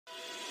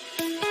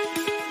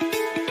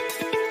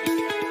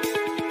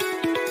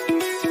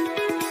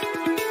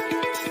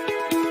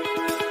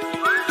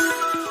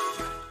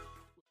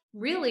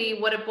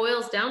what it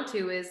boils down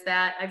to is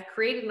that I've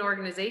created an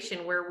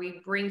organization where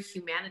we bring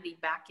humanity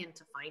back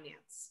into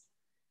finance,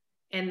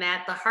 and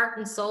that the heart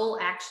and soul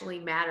actually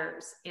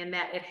matters, and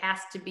that it has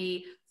to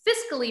be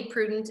fiscally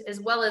prudent as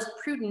well as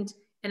prudent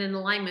and in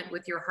alignment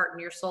with your heart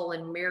and your soul,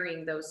 and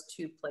marrying those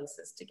two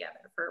places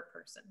together for a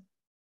person.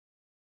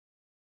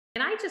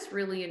 And I just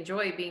really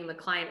enjoy being the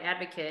client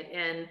advocate.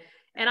 And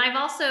I've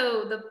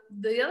also,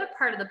 the other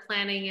part of the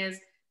planning is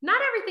not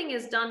everything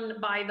is done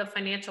by the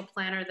financial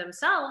planner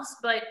themselves,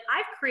 but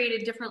I've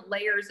created different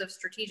layers of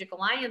strategic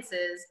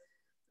alliances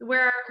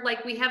where,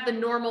 like, we have the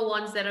normal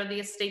ones that are the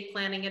estate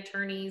planning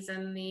attorneys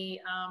and the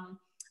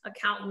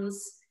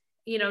accountants,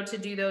 you know, to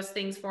do those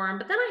things for them.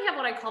 But then I have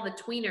what I call the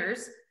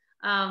tweeners,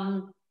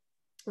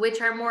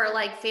 which are more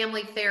like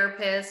family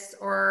therapists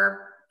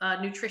or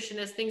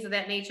nutritionists, things of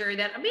that nature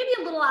that are maybe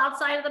a little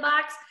outside of the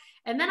box.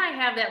 And then I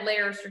have that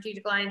layer of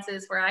strategic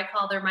alliances where I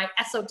call them my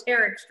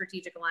esoteric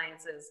strategic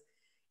alliances.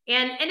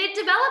 And it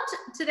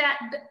developed to that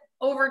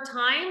over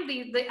time.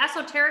 The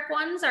esoteric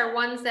ones are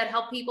ones that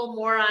help people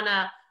more on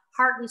a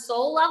heart and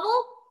soul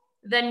level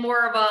than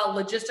more of a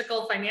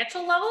logistical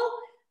financial level.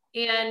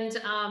 And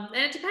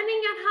depending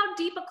on how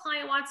deep a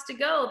client wants to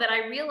go, that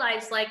I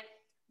realized, like,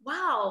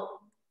 wow,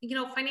 you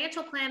know,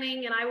 financial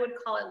planning, and I would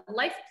call it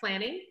life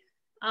planning.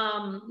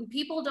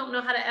 People don't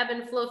know how to ebb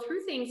and flow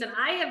through things. And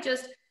I have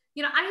just,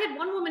 you know, I had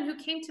one woman who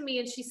came to me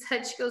and she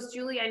said, she goes,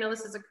 Julie, I know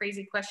this is a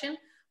crazy question,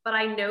 but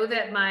I know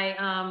that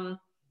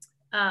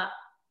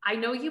I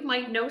know you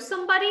might know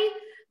somebody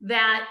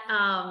that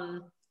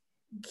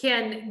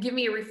can give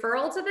me a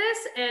referral to this.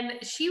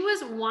 And she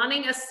was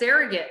wanting a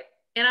surrogate.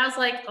 And I was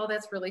like, oh,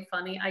 that's really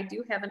funny. I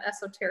do have an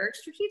esoteric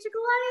strategic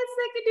alliance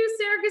that can do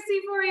surrogacy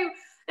for you.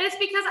 And it's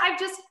because I've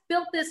just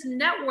built this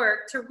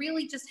network to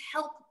really just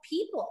help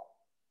people.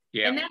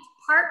 Yeah. And that's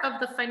part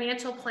of the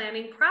financial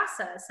planning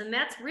process. And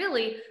that's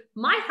really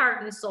my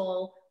heart and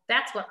soul.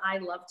 That's what I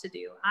love to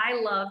do. I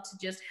love to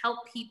just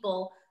help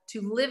people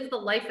to live the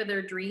life of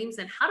their dreams.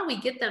 And how do we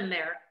get them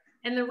there?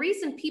 And the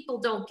reason people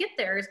don't get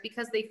there is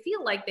because they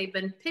feel like they've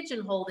been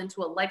pigeonholed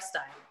into a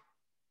lifestyle.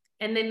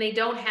 And then they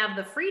don't have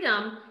the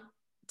freedom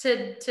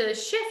to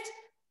shift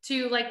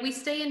to, like, we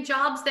stay in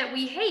jobs that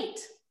we hate.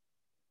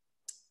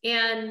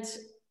 And,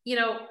 you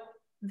know,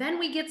 then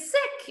we get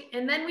sick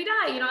and then we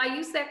die. You know, I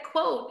use that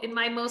quote in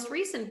my most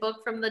recent book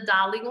from the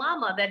Dalai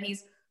Lama, that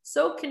he's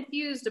so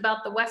confused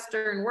about the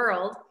Western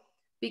world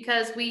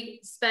because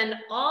we spend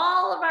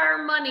all of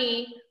our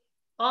money,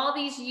 all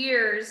these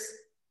years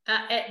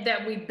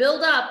that we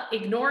build up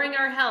ignoring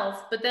our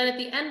health. But then at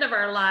the end of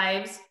our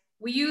lives,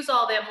 we use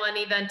all that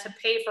money then to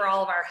pay for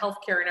all of our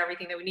healthcare and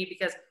everything that we need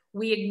because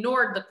we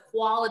ignored the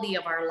quality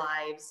of our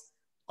lives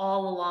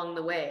all along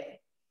the way.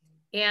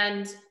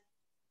 And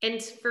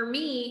for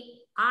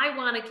me, I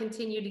want to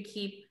continue to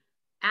keep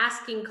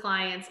asking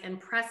clients and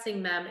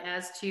pressing them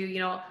as to, you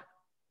know,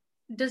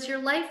 does your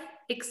life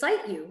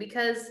excite you?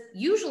 Because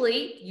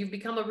usually you've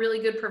become a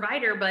really good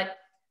provider, but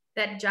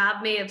that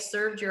job may have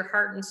served your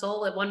heart and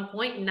soul at one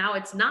point and now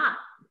it's not.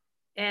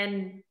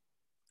 And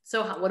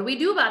so what do we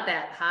do about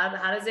that?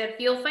 How does that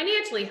feel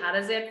financially? How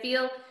does that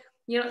feel?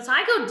 You know, so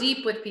I go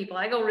deep with people.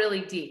 I go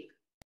really deep.